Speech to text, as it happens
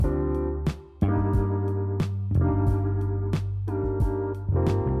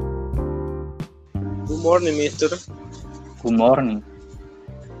Good morning, mister. Good morning.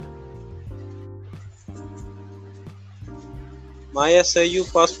 May I see your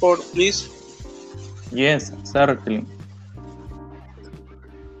passport, please? Yes, certainly.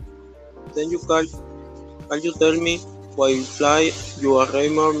 Then can you tell me why flight you are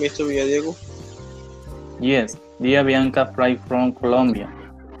Raymond, Mr. Villadiego? Yes, Dia Bianca fly from Colombia.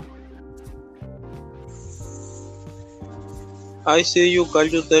 I see you.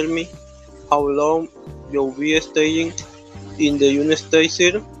 Can you tell me how long you'll be staying in the United States,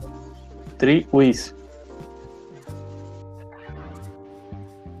 sir? 3 weeks.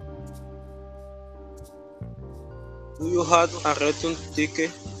 Do you have a return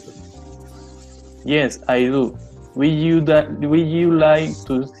ticket? Yes, I do. Will you like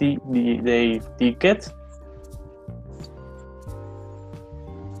to see the tickets?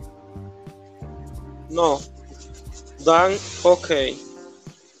 No. Then, okay.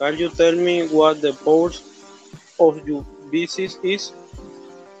 Can you tell me what the purpose of your visit is?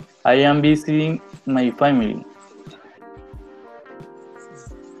 I am visiting my family.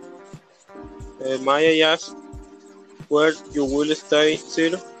 May I ask where you will stay,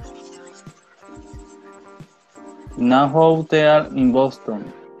 sir? In a hotel in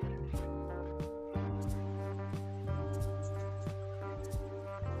Boston.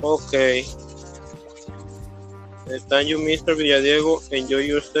 Okay. Thank you, Mr. Villadiego. Enjoy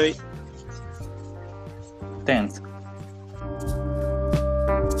your stay. Thanks.